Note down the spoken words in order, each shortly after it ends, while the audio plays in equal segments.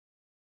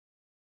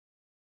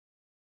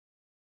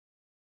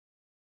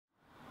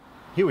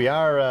Here we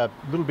are, a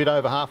little bit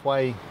over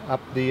halfway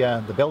up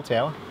the bell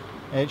tower,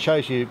 and it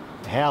shows you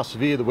how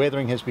severe the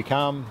weathering has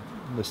become.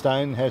 The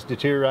stone has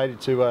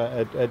deteriorated to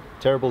a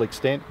terrible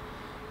extent.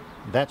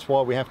 That's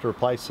why we have to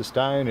replace the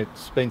stone.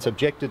 It's been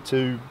subjected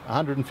to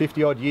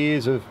 150 odd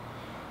years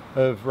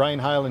of rain,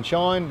 hail and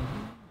shine.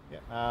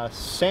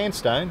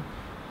 Sandstone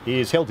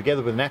is held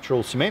together with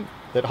natural cement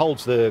that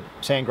holds the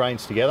sand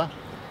grains together.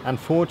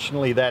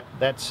 Unfortunately,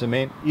 that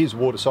cement is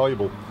water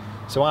soluble.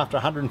 So after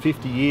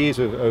 150 years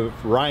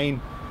of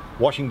rain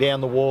washing down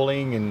the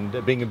walling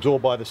and being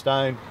absorbed by the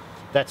stone,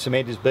 that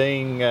cement is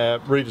being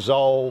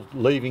redissolved,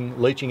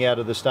 leaching out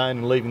of the stone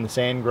and leaving the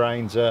sand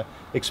grains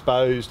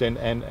exposed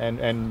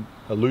and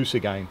loose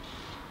again.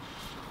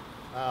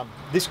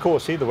 This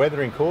course here, the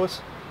weathering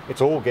course,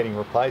 it's all getting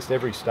replaced.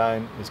 Every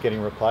stone is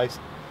getting replaced.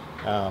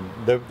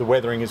 The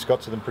weathering has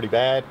got to them pretty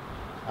bad,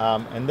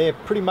 and they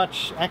pretty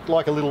much act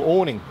like a little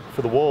awning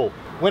for the wall.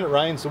 When it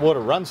rains, the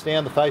water runs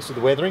down the face of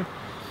the weathering.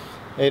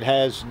 It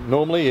has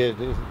normally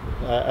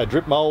a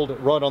drip mould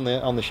right on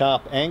the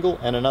sharp angle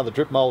and another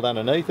drip mould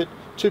underneath it.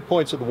 2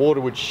 points of the water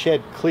would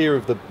shed clear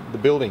of the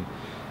building.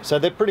 So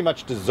they're pretty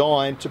much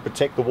designed to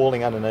protect the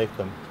walling underneath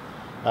them.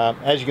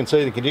 As you can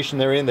see, the condition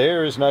they're in,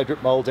 there is no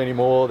drip moulds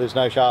anymore, there's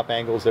no sharp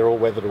angles, they're all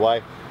weathered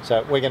away.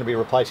 So we're going to be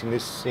replacing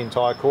this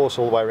entire course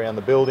all the way around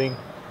the building.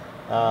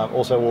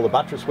 Also all the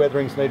buttress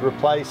weatherings need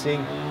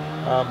replacing.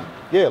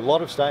 Yeah, a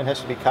lot of stone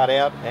has to be cut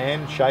out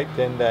and shaped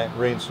and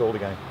reinstalled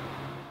again.